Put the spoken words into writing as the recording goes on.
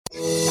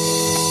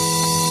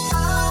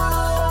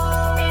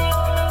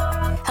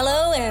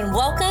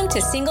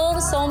to Single to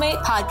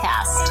Soulmate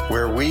Podcast,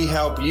 where we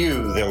help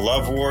you, the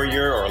love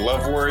warrior or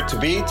love warrior to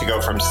be, to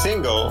go from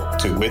single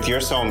to with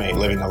your soulmate,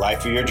 living the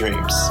life of your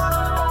dreams.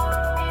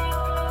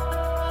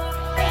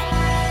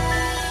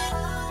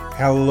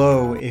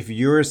 Hello, if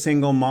you're a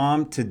single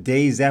mom,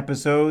 today's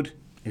episode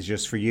is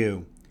just for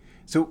you.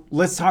 So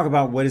let's talk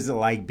about what is it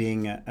like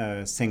being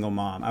a single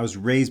mom. I was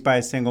raised by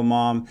a single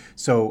mom,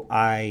 so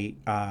I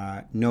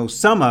know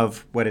some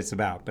of what it's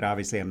about, but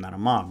obviously I'm not a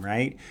mom,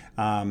 right?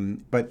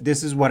 But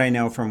this is what I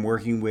know from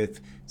working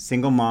with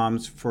single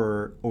moms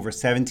for over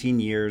 17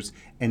 years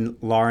and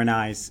Laura and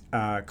I's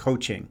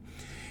coaching.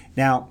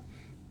 Now,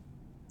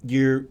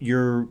 you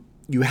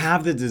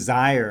have the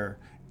desire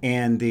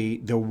and the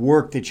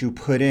work that you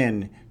put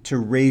in to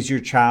raise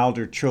your child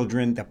or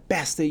children the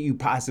best that you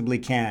possibly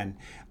can.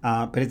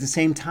 But at the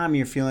same time,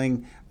 you're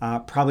feeling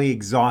probably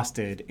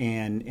exhausted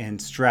and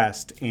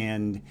stressed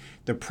and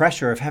the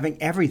pressure of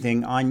having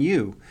everything on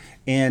you.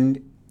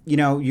 And, you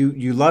know,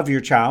 you love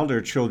your child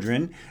or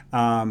children,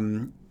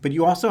 but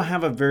you also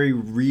have a very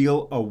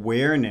real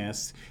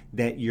awareness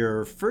that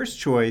your first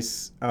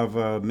choice of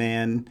a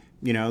man,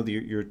 you know,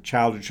 your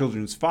child or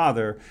children's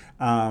father,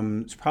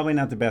 is probably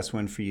not the best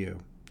one for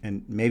you,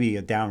 and maybe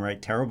a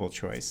downright terrible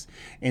choice.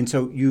 And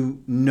so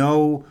you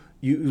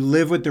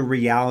live with the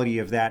reality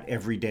of that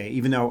every day,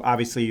 even though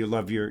obviously you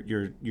love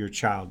your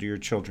child or your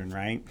children,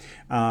 right?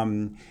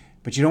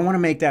 But you don't want to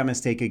make that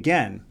mistake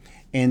again.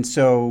 And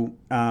so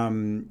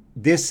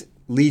this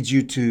leads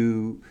you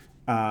to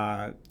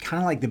kind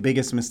of like the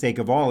biggest mistake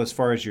of all as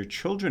far as your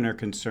children are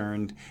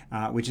concerned,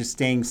 which is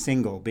staying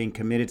single, being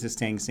committed to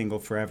staying single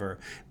forever.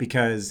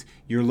 Because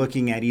you're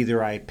looking at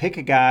either I pick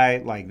a guy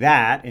like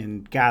that,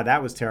 and God,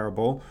 that was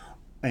terrible,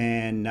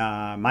 and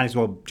might as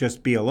well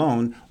just be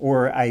alone,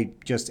 or I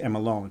just am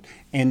alone.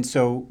 And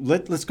so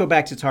let's go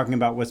back to talking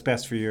about what's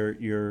best for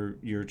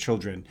your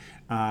children.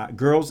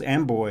 Girls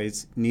and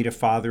boys need a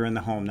father in the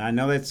home. Now, I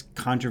know that's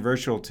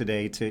controversial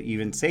today to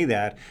even say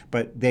that,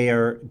 but they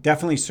are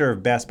definitely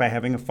served best by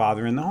having a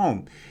father in the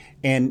home.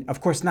 And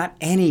of course, not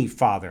any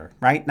father,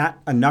 right? Not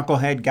a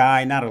knucklehead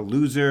guy, not a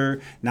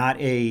loser, not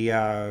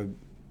a,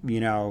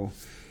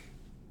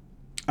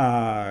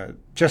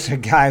 just a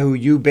guy who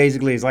you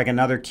basically is like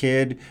another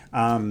kid.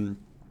 I'm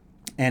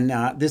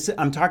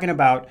talking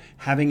about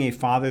having a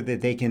father that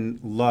they can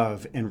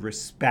love and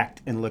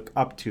respect and look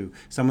up to,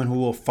 someone who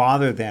will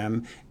father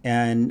them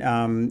and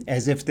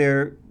as if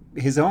they're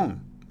his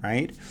own,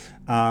 right?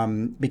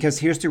 Because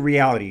here's the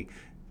reality.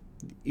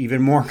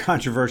 Even more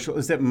controversial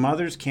is that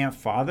mothers can't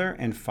father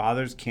and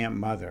fathers can't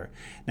mother.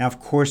 Now, of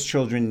course,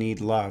 children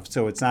need love.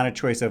 So it's not a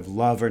choice of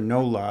love or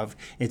no love.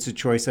 It's a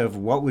choice of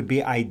what would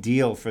be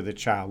ideal for the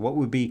child, what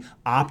would be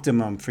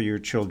optimum for your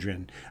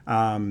children.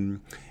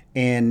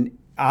 And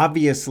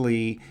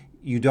obviously,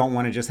 you don't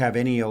want to just have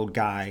any old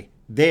guy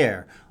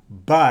there.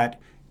 But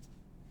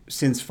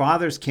since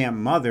fathers can't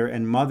mother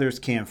and mothers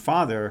can't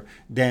father,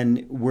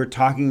 then we're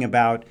talking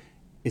about,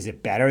 is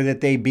it better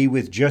that they be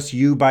with just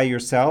you by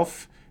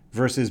yourself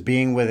versus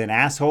being with an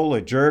asshole,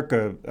 a jerk,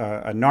 a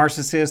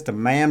narcissist, a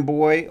man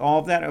boy, all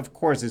of that? Of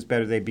course, it's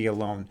better they be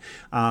alone.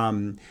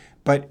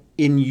 But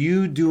in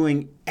you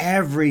doing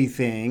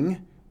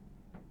everything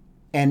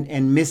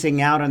and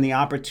missing out on the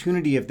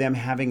opportunity of them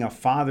having a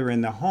father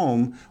in the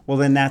home, well,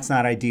 then that's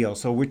not ideal.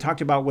 So we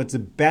talked about what's the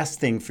best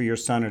thing for your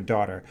son or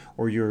daughter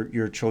or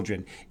your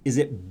children. Is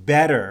it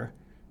better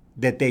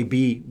that they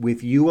be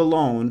with you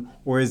alone,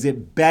 or is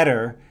it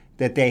better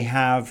that they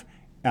have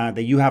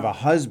that you have a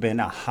husband,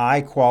 a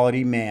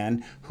high-quality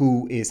man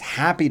who is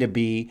happy to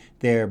be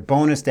their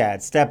bonus dad,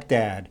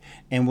 stepdad,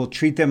 and will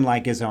treat them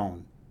like his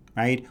own,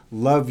 right?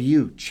 Love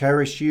you,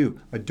 cherish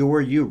you, adore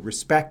you,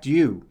 respect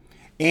you,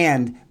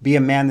 and be a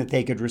man that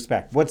they could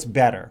respect. What's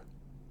better,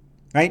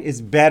 right?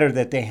 It's better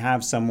that they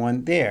have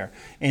someone there.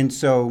 And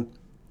so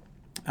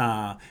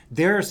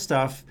there's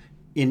stuff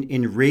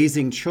in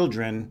raising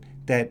children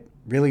that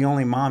really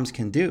only moms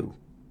can do,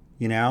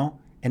 you know,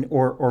 and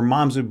or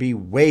moms would be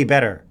way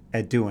better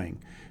at doing.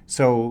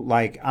 So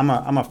like I'm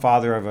a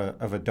father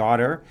of a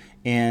daughter,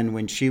 and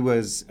when she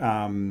was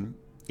coming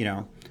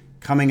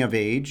of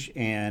age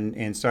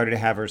and started to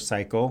have her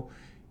cycle,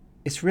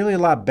 it's really a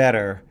lot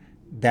better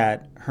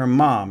that her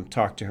mom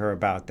talked to her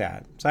about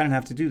that. So I didn't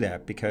have to do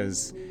that,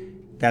 because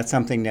that's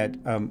something that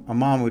a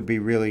mom would be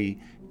really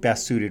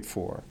best suited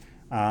for.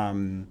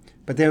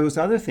 But there was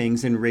other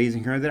things in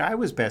raising her that I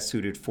was best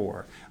suited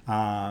for,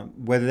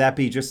 whether that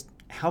be just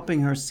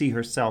helping her see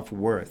her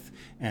self-worth,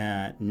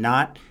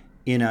 not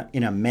in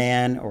a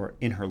man or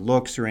in her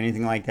looks or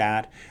anything like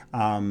that,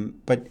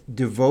 but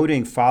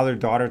devoting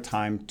father-daughter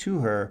time to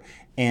her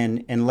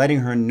and letting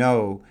her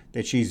know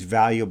that she's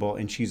valuable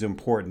and she's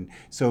important.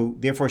 So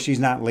therefore, she's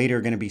not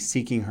later going to be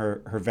seeking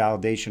her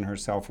validation, her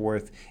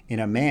self-worth in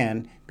a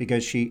man,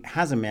 because she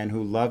has a man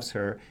who loves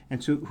her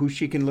and who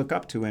she can look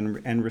up to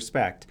and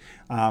respect.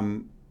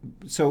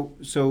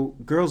 So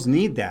girls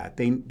need that.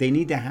 They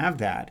need to have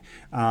that.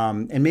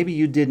 And maybe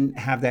you didn't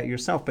have that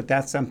yourself, but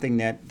that's something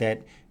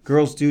that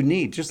girls do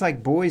need, just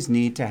like boys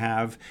need to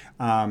have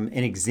an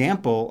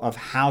example of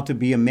how to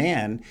be a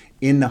man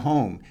in the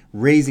home,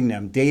 raising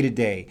them day to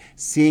day,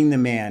 seeing the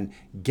man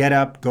get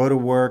up, go to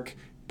work,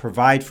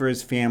 provide for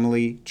his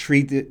family,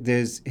 treat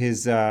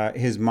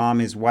his mom,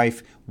 his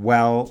wife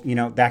well,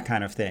 that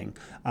kind of thing.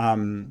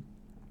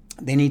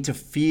 They need to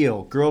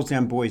feel, girls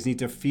and boys need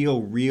to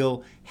feel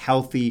real,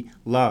 healthy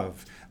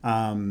love.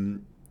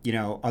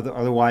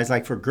 Otherwise,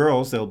 like for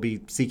girls, they'll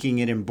be seeking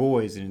it in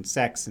boys and in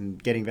sex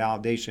and getting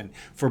validation.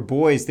 For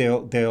boys,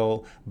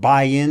 they'll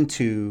buy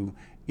into,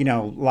 a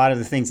lot of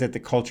the things that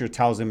the culture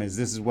tells them is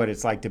this is what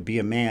it's like to be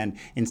a man,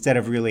 instead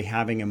of really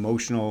having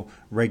emotional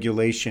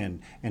regulation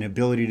and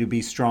ability to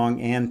be strong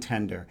and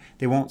tender.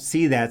 They won't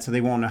see that, so they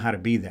won't know how to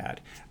be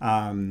that.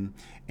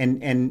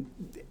 And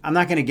I'm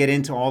not going to get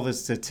into all the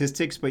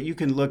statistics, but you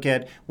can look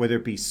at whether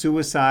it be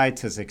suicide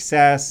to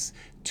success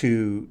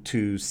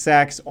to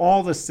sex.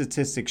 All the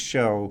statistics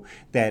show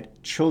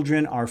that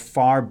children are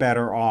far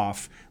better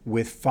off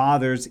with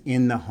fathers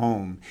in the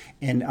home.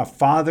 And a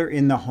father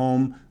in the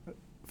home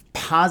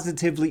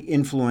positively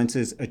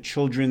influences a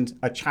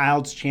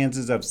child's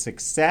chances of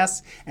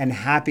success and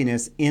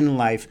happiness in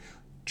life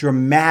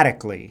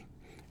dramatically.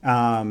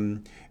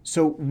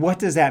 So what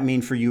does that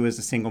mean for you as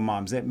a single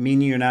mom? Does that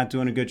mean you're not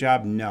doing a good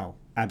job? No,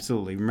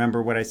 absolutely.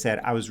 Remember what I said.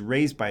 I was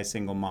raised by a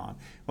single mom.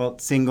 Well,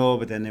 single,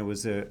 but then there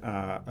was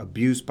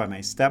abuse by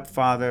my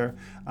stepfather.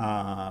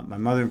 My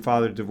mother and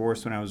father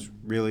divorced when I was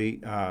really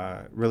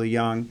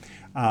young.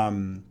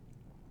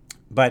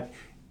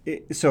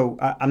 So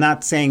I'm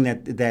not saying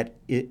that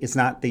it's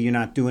not that you're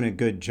not doing a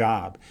good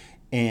job.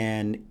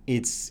 And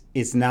it's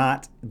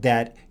not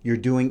that you're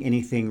doing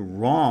anything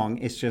wrong.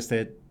 It's just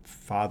that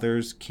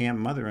fathers can't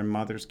mother and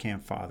mothers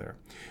can't father.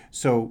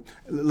 So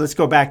let's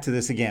go back to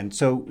this again.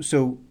 So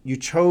you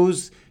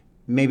chose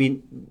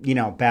maybe,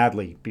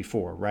 badly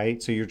before,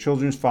 right? So your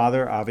children's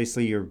father,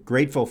 obviously you're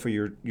grateful for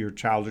your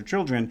child or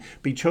children,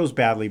 but you chose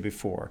badly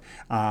before.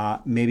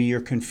 Maybe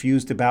you're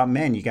confused about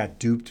men. You got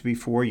duped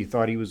before. You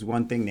thought he was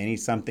one thing, then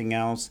he's something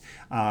else.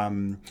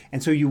 And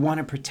so you want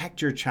to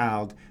protect your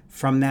child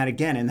from that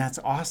again, and that's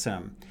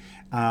awesome.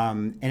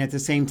 And at the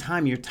same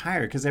time, you're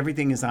tired because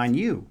everything is on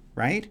you,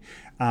 right?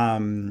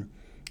 And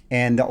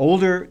the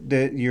older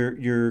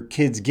your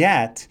kids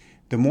get,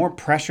 the more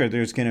pressure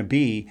there's going to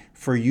be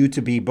for you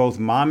to be both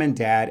mom and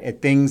dad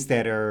at things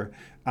that are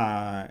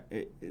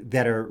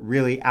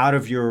really out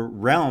of your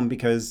realm,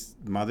 because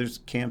mothers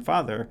can't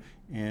father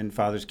and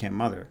fathers can't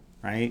mother,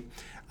 right?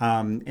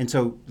 And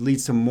so it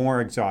leads to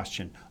more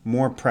exhaustion,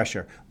 more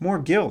pressure, more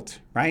guilt,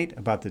 right?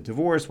 About the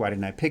divorce. Why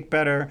didn't I pick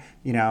better?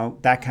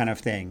 That kind of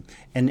thing.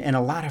 And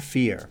a lot of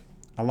fear.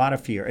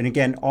 And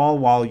again, all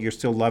while you're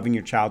still loving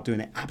your child, doing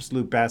the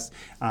absolute best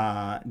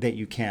that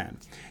you can.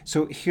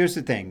 So here's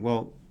the thing.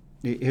 Well,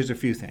 here's a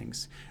few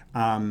things.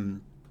 We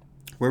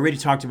already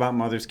talked about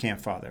mothers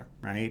can't father,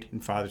 right?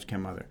 And fathers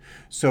can't mother.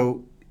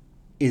 So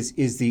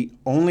is the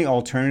only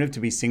alternative to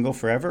be single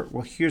forever?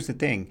 Well, here's the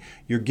thing.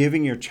 You're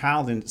giving your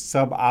child a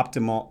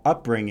suboptimal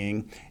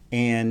upbringing,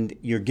 and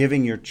you're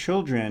giving your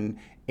children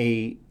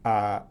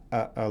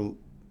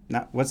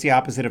what's the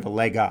opposite of a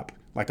leg up?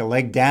 Like a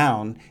leg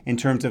down in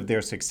terms of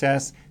their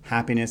success,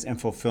 happiness,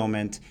 and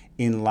fulfillment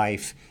in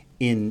life,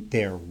 in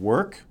their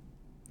work,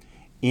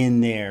 in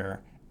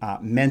their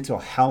mental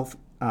health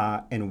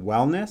and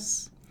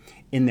wellness,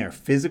 in their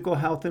physical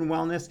health and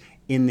wellness,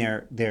 in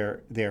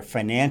their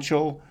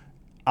financial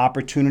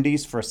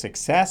opportunities for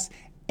success,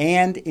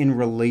 and in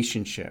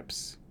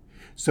relationships.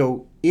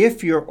 So if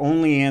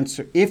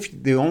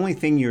the only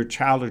thing your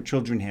child or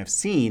children have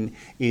seen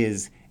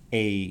is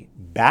a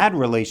bad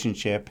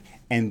relationship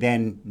and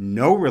then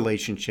no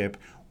relationship,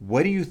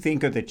 what do you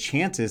think are the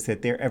chances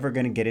that they're ever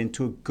going to get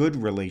into a good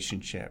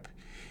relationship?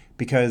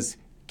 Because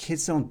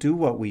kids don't do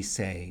what we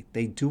say,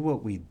 they do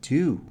what we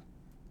do,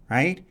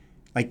 right?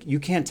 Like, you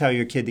can't tell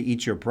your kid to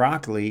eat your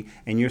broccoli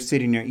and you're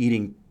sitting there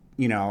eating,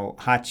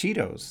 hot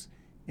Cheetos.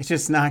 It's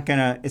just not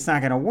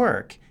gonna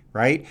work,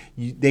 right?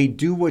 They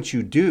do what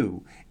you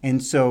do.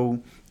 And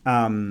so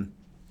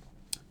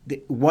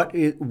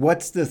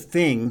what's the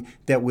thing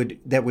that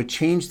would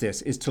change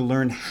this is to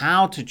learn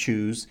how to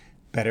choose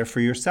better for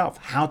yourself,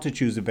 how to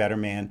choose a better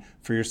man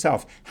for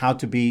yourself, how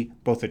to be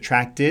both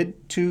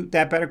attracted to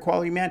that better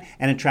quality man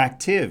and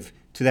attractive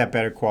to that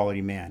better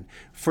quality man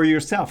for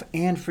yourself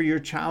and for your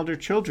child or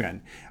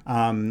children.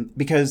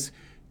 Because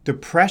the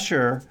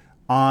pressure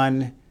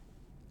on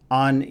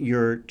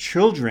your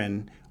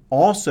children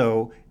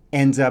also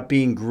ends up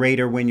being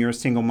greater when you're a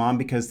single mom,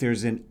 because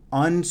there's an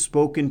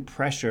unspoken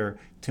pressure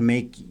to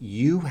make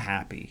you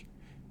happy.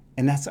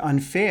 And that's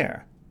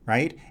unfair,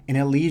 right? And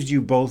it leaves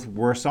you both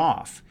worse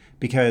off,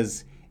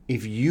 because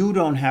if you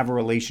don't have a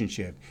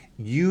relationship,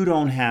 you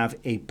don't have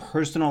a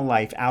personal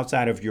life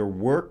outside of your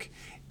work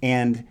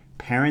and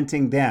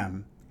parenting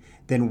them,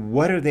 then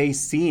what are they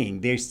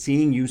seeing? They're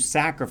seeing you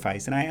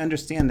sacrifice. And I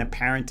understand that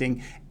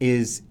parenting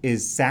is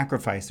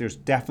sacrifice. There's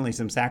definitely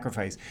some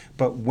sacrifice.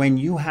 But when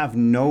you have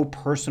no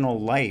personal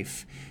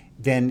life,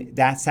 then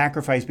that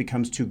sacrifice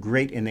becomes too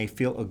great and they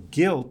feel a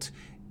guilt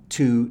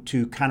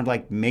to kind of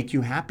like make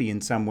you happy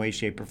in some way,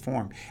 shape, or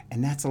form.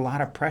 And that's a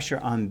lot of pressure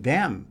on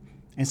them.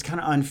 And it's kind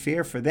of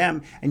unfair for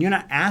them. And you're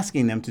not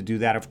asking them to do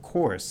that, of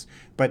course,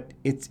 but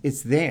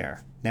it's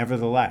there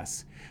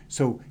nevertheless.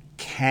 So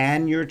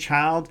can your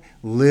child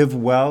live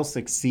well,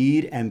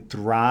 succeed, and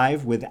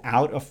thrive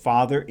without a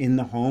father in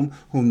the home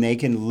whom they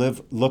can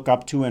look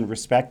up to and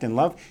respect and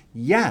love?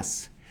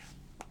 Yes.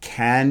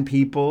 Can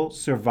people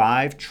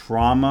survive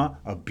trauma,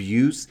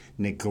 abuse,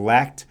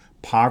 neglect,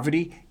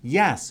 poverty?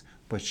 Yes.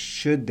 But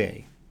should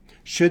they?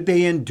 Should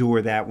they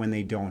endure that when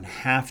they don't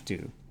have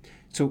to?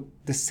 So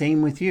the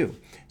same with you.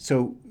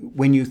 So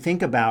when you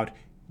think about,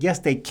 yes,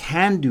 they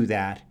can do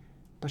that,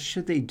 but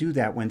should they do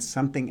that when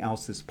something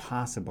else is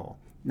possible?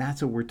 And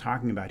that's what we're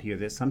talking about here,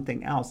 that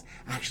something else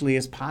actually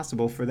is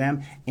possible for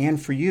them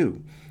and for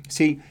you.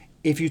 See,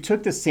 if you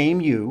took the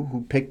same you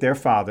who picked their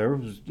father,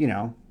 you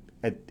know,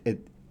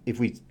 if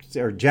we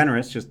are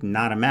generous, just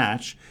not a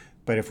match,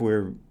 but if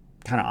we're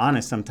kind of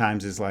honest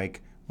sometimes is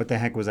like, what the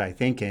heck was I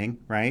thinking,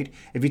 right?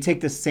 If you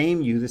take the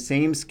same you, the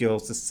same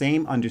skills, the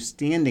same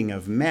understanding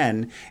of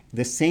men,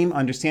 the same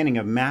understanding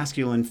of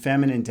masculine,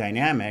 feminine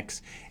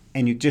dynamics,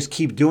 and you just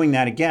keep doing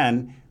that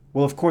again,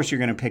 well, of course, you're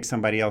going to pick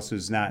somebody else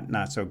who's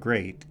not so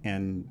great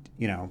and,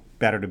 you know,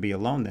 better to be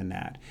alone than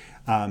that.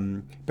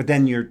 But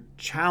then your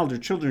child or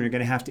children are going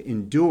to have to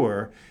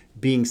endure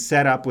being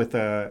set up with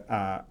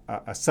a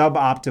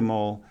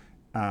suboptimal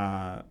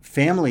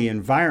family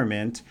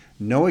environment,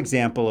 no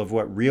example of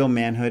what real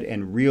manhood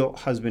and real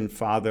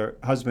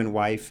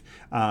husband-wife,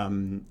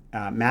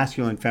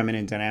 masculine,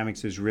 feminine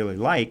dynamics is really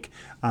like.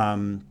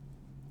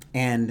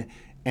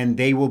 And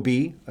they will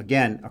be,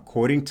 again,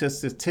 according to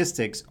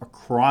statistics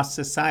across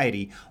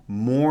society,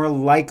 more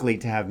likely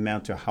to have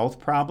mental health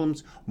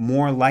problems,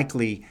 more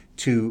likely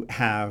to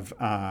have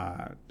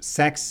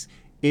sex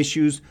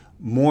issues,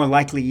 more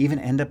likely even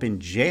end up in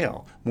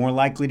jail, more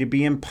likely to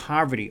be in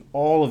poverty,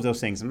 all of those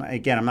things.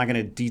 Again, I'm not going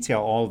to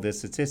detail all of the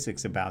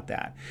statistics about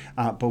that.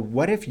 But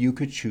what if you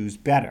could choose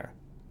better?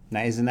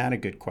 Now, isn't that a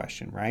good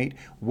question, right?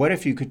 What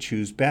if you could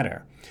choose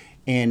better?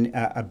 And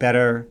a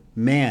better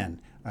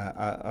man,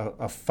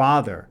 a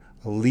father,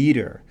 a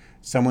leader,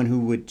 someone who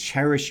would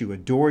cherish you,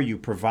 adore you,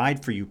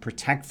 provide for you,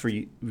 protect for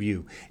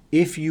you.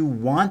 If you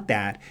want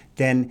that,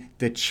 then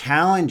the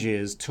challenge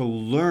is to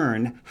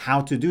learn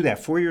how to do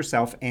that for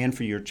yourself and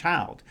for your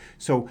child.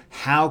 So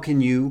how can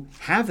you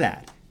have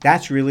that?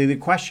 That's really the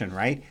question,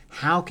 right?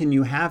 How can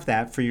you have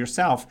that for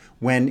yourself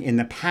when in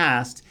the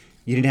past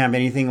you didn't have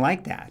anything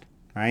like that,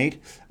 right?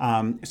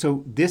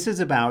 So this is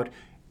about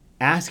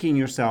asking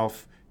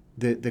yourself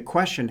the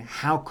question,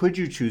 how could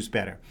you choose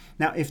better?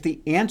 Now, if the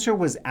answer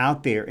was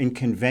out there in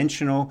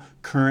conventional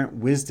current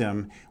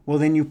wisdom, well,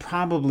 then you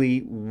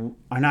probably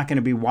are not going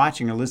to be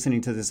watching or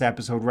listening to this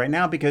episode right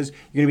now because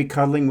you're going to be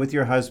cuddling with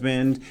your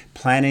husband,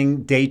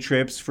 planning day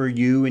trips for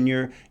you and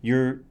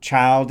your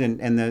child and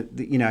the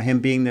you know, him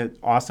being the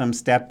awesome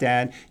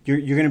stepdad.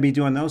 You're going to be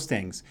doing those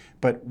things.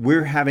 But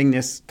we're having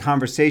this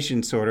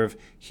conversation sort of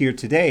here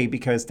today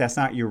because that's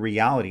not your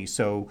reality.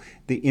 So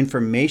the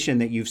information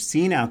that you've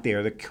seen out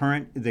there,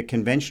 the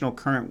conventional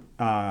current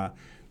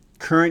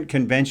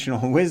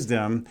conventional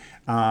wisdom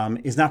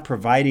is not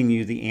providing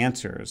you the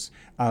answers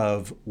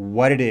of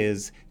what it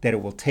is that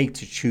it will take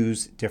to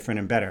choose different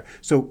and better.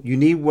 So you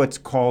need what's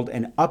called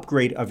an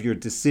upgrade of your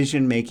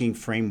decision-making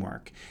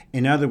framework.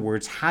 In other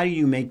words, how do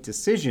you make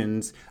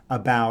decisions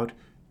about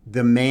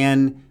the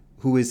man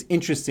who is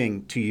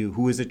interesting to you,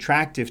 who is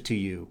attractive to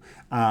you?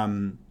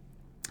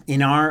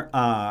 In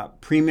our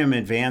premium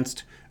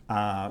advanced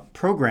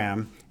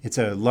program, it's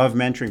a love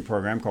mentoring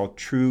program called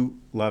True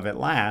Love at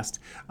Last.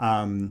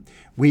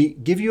 We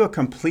give you a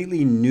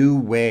completely new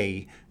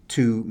way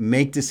to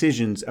make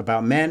decisions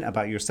about men,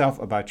 about yourself,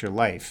 about your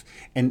life.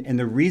 And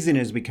the reason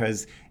is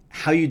because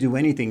how you do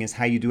anything is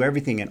how you do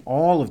everything. And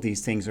all of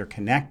these things are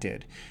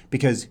connected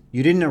because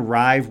you didn't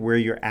arrive where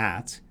you're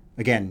at.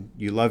 Again,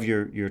 you love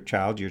your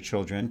child, your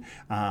children,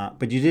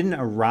 but you didn't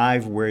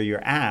arrive where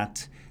you're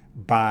at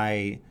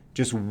by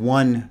just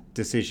one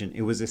decision.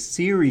 It was a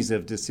series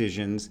of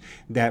decisions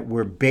that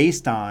were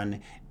based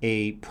on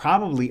a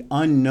probably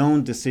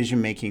unknown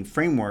decision-making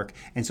framework.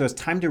 And so it's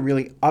time to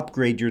really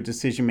upgrade your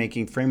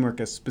decision-making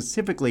framework,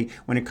 specifically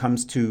when it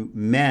comes to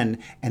men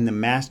and the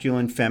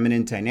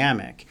masculine-feminine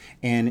dynamic.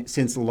 And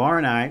since Laura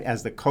and I,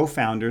 as the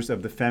co-founders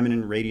of the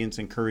Feminine Radiance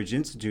and Courage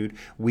Institute,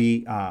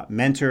 we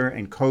mentor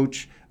and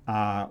coach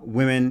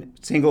women,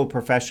 single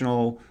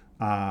professional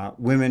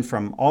women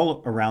from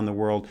all around the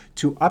world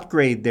to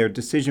upgrade their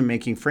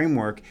decision-making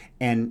framework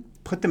and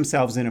put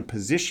themselves in a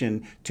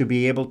position to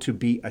be able to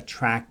be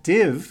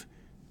attractive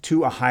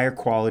to a higher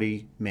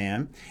quality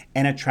man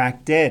and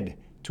attracted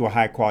to a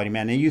high quality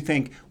man. And you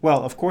think,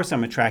 well, of course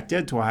I'm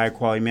attracted to a higher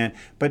quality man,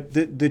 but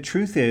the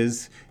truth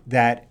is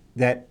that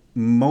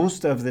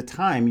most of the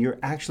time, you're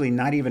actually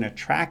not even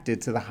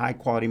attracted to the high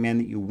quality man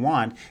that you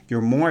want.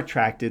 You're more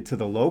attracted to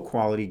the low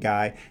quality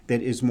guy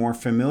that is more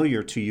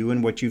familiar to you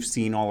and what you've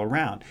seen all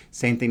around.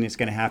 Same thing is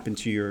going to happen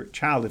to your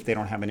child if they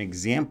don't have an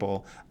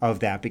example of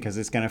that because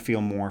it's going to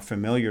feel more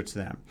familiar to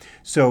them.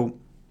 So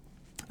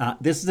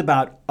This is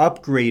about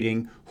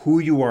upgrading who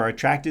you are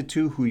attracted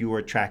to, who you are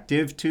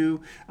attractive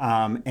to,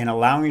 and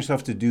allowing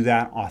yourself to do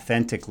that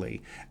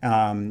authentically,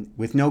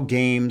 with no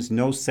games,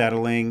 no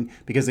settling.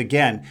 Because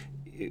again,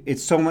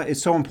 it's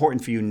so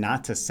important for you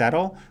not to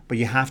settle, but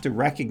you have to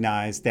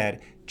recognize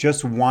that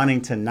just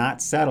wanting to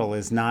not settle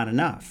is not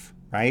enough,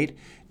 right?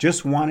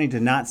 Just wanting to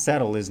not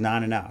settle is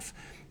not enough.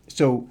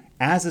 So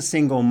as a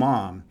single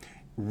mom,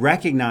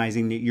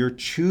 recognizing that you're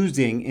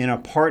choosing in a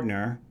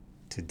partner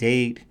to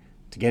date,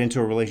 to get into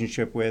a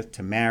relationship with,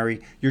 to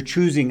marry, you're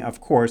choosing, of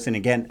course, and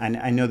again,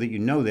 I know that you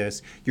know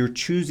this, you're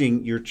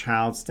choosing your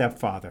child's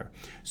stepfather.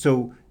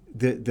 So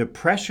the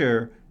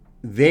pressure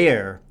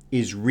there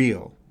is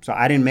real. So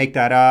I didn't make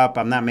that up.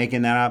 I'm not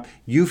making that up.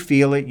 You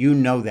feel it. You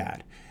know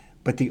that.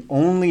 But the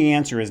only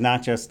answer is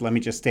not just, let me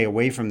just stay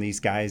away from these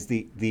guys.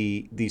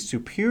 The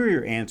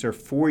superior answer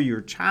for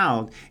your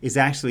child is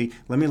actually,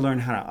 let me learn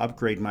how to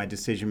upgrade my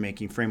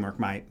decision-making framework,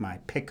 my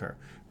picker,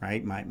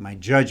 right? My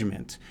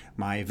judgment,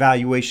 my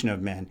evaluation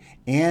of men,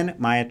 and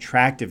my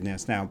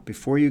attractiveness. Now,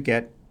 before you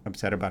get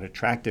upset about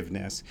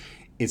attractiveness,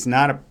 it's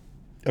not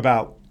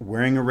about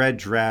wearing a red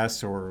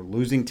dress or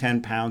losing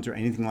 10 pounds or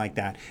anything like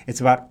that.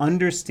 It's about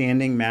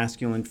understanding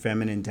masculine,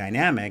 feminine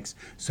dynamics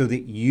so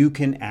that you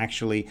can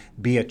actually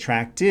be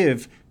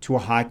attractive to a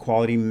high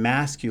quality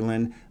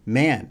masculine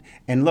man.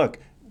 And look,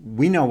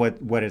 we know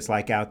what it's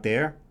like out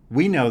there.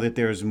 We know that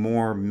there's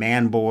more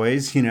man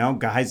boys,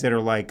 guys that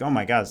are like, oh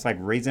my God, it's like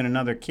raising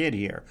another kid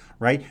here,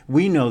 right?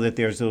 We know that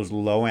there's those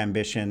low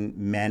ambition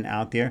men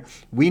out there.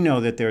 We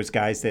know that there's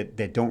guys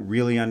that don't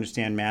really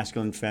understand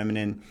masculine,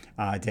 feminine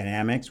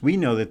dynamics. We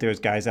know that there's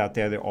guys out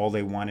there that all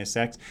they want is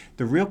sex.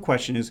 The real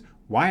question is,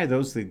 why are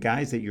those the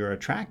guys that you're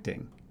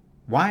attracting?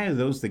 Why are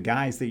those the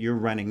guys that you're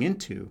running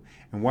into?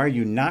 And why are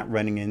you not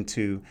running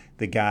into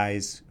the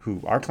guys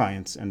who our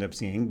clients end up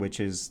seeing, which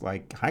is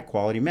like high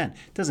quality men?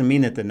 It doesn't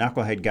mean that the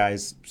knucklehead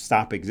guys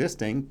stop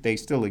existing. They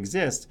still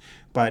exist,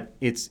 but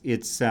it's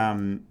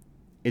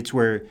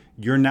where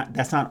you're not,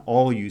 that's not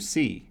all you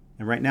see.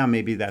 And right now,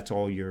 maybe that's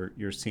all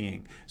you're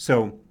seeing.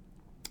 So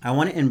I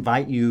want to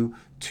invite you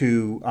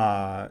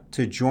to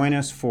join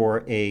us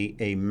for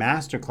a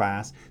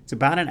masterclass. It's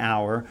about an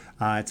hour.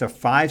 It's a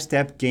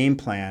 5-step game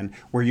plan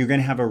where you're going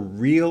to have a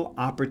real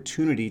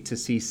opportunity to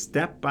see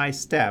step by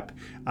step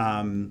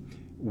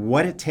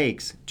what it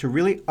takes to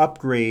really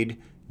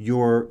upgrade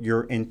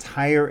your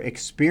entire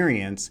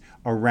experience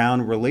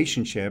around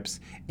relationships.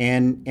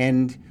 And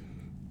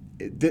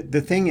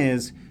the thing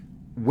is,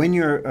 when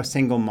you're a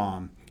single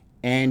mom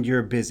and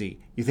you're busy,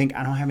 you think,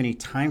 I don't have any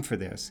time for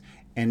this.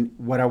 And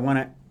what I want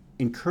to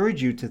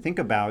encourage you to think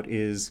about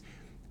is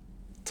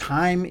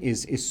time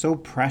is so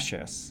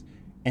precious,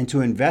 and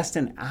to invest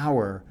an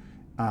hour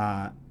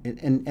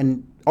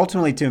and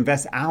ultimately to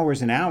invest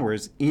hours and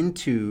hours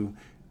into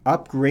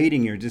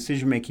upgrading your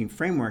decision-making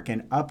framework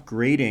and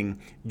upgrading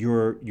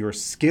your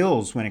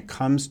skills when it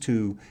comes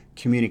to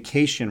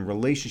communication,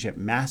 relationship,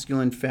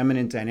 masculine,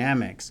 feminine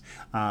dynamics,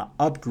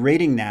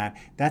 upgrading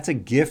that's a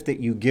gift that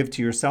you give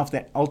to yourself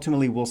that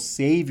ultimately will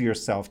save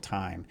yourself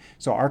time.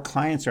 So our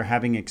clients are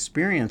having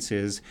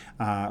experiences,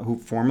 who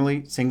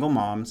formerly single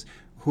moms,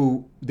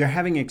 who they're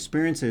having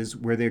experiences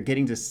where they're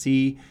getting to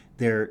see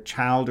their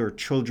child or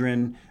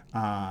children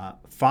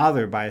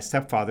fathered by a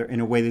stepfather in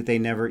a way that they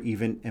never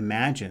even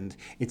imagined.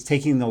 It's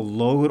taking the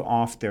load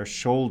off their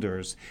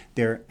shoulders.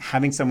 They're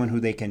having someone who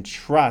they can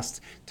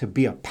trust to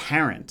be a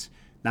parent,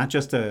 not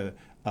just a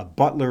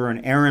butler or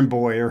an errand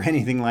boy or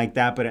anything like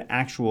that, but an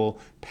actual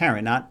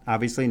parent,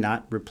 obviously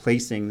not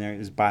replacing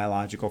his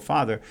biological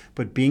father,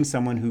 but being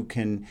someone who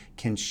can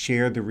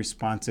share the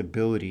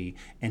responsibility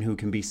and who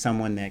can be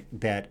someone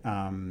that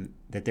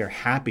they're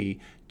happy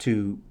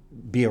to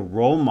be a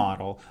role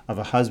model of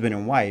a husband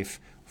and wife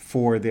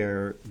for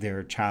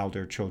their child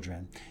or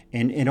children.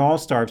 And it all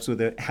starts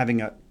with having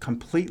a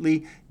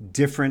completely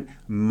different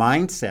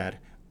mindset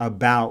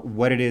about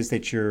what it is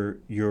that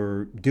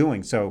you're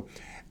doing. So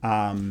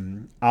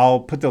I'll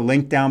put the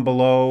link down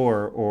below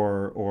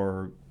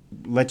or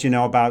let you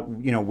know about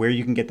where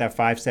you can get that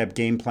 5-step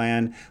game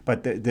plan.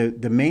 But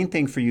the main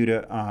thing for you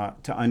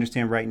to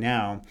understand right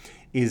now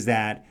is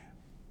that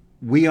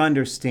we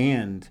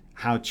understand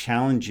how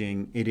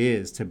challenging it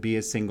is to be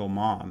a single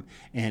mom,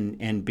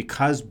 and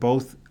because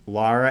both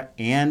Laura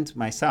and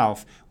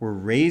myself were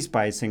raised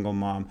by a single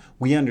mom,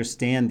 we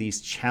understand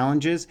these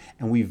challenges,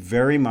 and we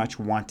very much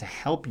want to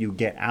help you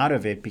get out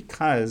of it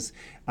because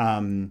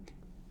of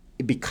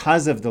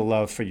the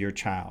love for your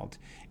child.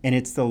 And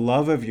it's the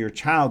love of your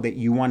child that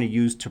you want to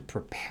use to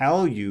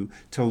propel you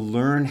to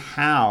learn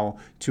how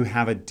to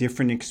have a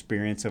different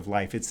experience of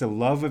life. It's the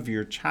love of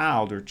your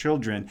child or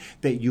children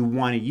that you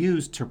want to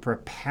use to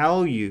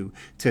propel you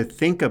to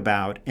think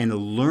about and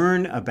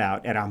learn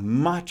about at a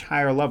much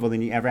higher level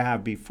than you ever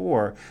have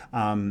before,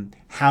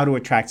 how to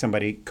attract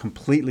somebody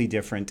completely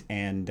different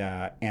and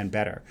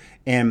better.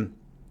 And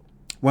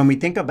when we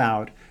think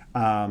about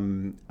all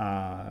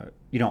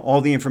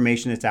the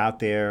information that's out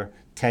there,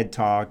 TED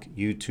Talk,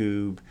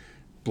 YouTube,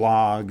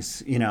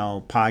 blogs,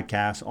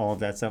 podcasts, all of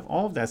that stuff.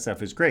 All of that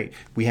stuff is great.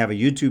 We have a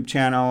YouTube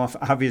channel,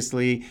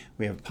 obviously.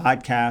 We have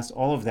podcasts,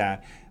 all of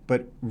that.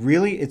 But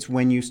really, it's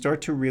when you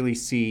start to really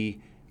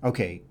see,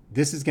 okay,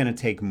 this is going to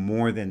take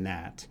more than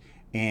that.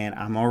 And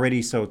I'm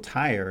already so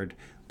tired,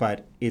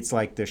 but it's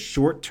like the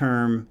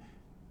short-term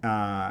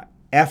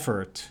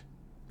effort,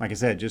 like I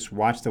said, just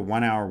watch the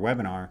 1-hour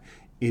webinar,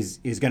 is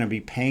going to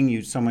be paying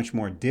you so much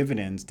more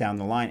dividends down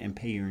the line and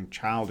pay your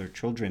child or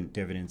children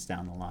dividends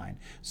down the line.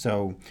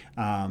 So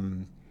I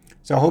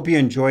hope you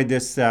enjoyed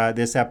this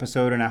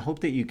episode, and I hope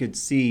that you could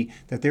see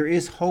that there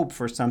is hope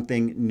for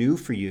something new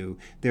for you.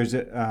 There's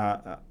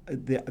the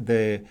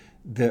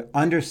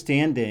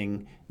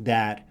understanding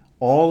that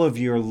all of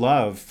your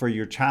love for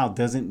your child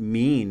doesn't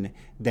mean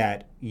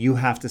that you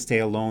have to stay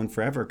alone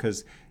forever,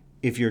 because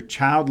if your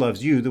child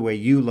loves you the way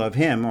you love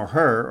him or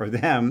her or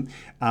them,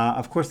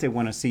 of course they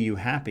want to see you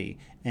happy.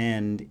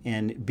 And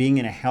being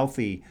in a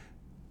healthy,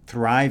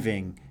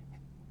 thriving,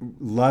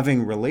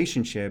 loving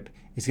relationship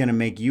is going to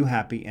make you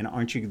happy. And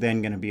aren't you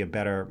then going to be a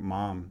better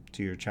mom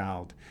to your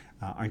child?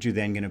 Aren't you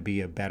then going to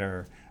be a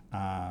better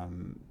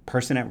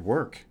person at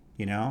work,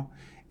 And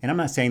I'm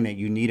not saying that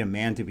you need a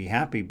man to be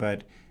happy,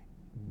 but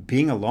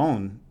being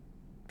alone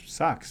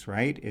sucks,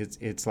 right?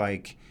 It's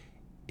like,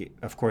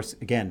 of course,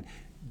 again,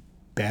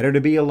 better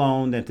to be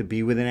alone than to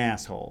be with an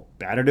asshole.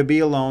 Better to be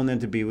alone than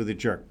to be with a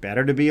jerk.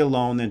 Better to be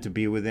alone than to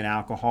be with an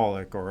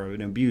alcoholic or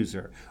an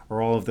abuser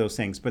or all of those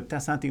things. But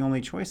that's not the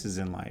only choices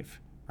in life,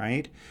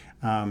 right?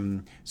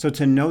 So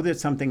to know that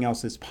something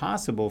else is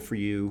possible for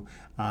you,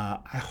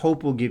 I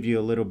hope will give you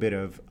a little bit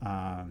of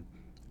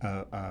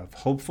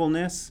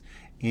hopefulness.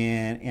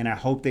 And I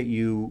hope that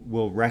you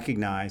will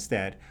recognize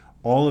that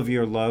all of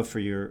your love for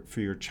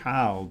your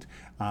child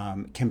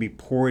can be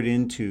poured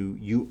into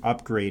you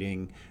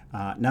upgrading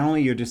not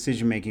only your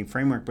decision-making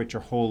framework, but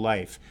your whole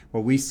life.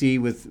 What we see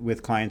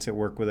with clients that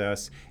work with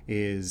us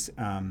is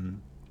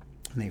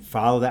they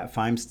follow that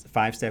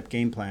five-step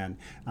game plan.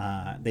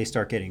 They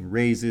start getting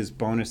raises,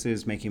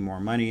 bonuses, making more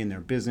money in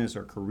their business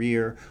or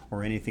career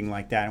or anything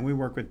like that. And we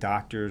work with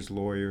doctors,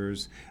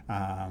 lawyers,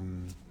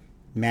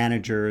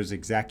 managers,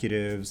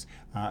 executives,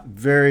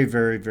 very,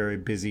 very, very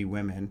busy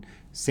women,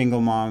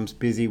 single moms,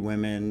 busy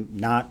women,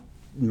 not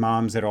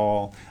moms at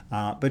all,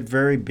 but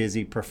very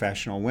busy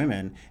professional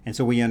women. And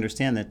so we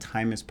understand that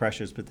time is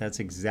precious, but that's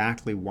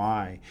exactly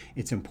why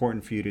it's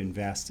important for you to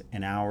invest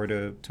an hour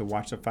to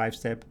watch the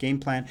 5-step game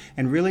plan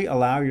and really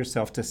allow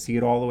yourself to see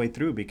it all the way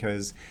through.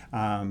 Because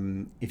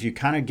if you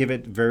kind of give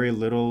it very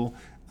little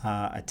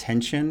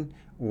attention,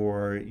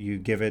 or you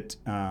give it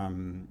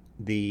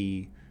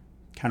the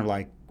kind of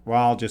like,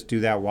 well, I'll just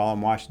do that while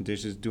I'm washing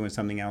dishes, doing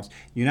something else,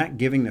 you're not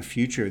giving the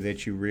future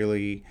that you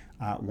really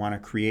want to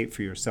create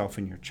for yourself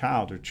and your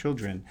child or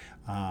children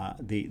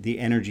the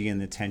energy and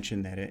the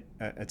attention that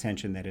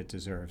it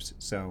deserves.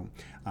 So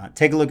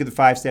take a look at the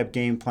 5-step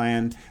game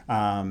plan,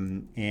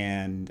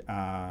 and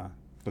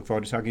look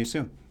forward to talking to you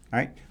soon. All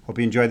right. Hope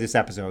you enjoyed this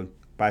episode.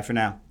 Bye for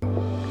now.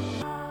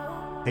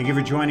 Thank you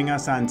for joining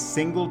us on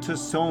Single to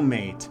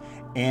Soulmate.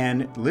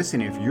 And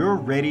listen, if you're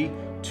ready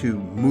to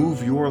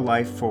move your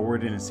life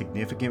forward in a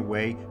significant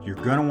way, you're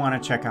going to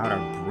want to check out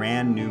our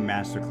brand new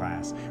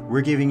masterclass.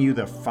 We're giving you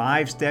the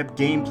 5-step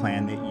game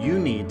plan that you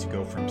need to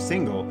go from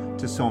single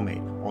to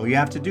soulmate. All you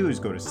have to do is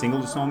go to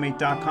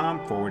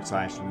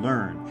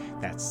singletosoulmate.com/learn.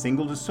 That's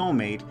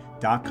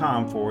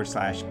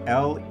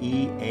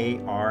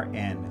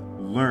singletosoulmate.com/LEARN.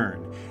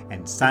 Learn,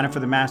 and sign up for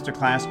the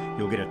masterclass.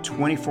 You'll get a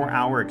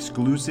 24-hour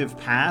exclusive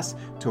pass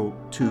to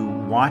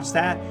watch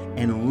that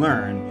and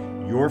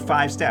learn your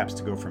 5 steps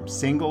to go from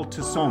single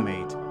to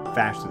soulmate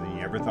faster than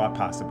you ever thought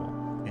possible.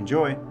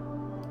 Enjoy.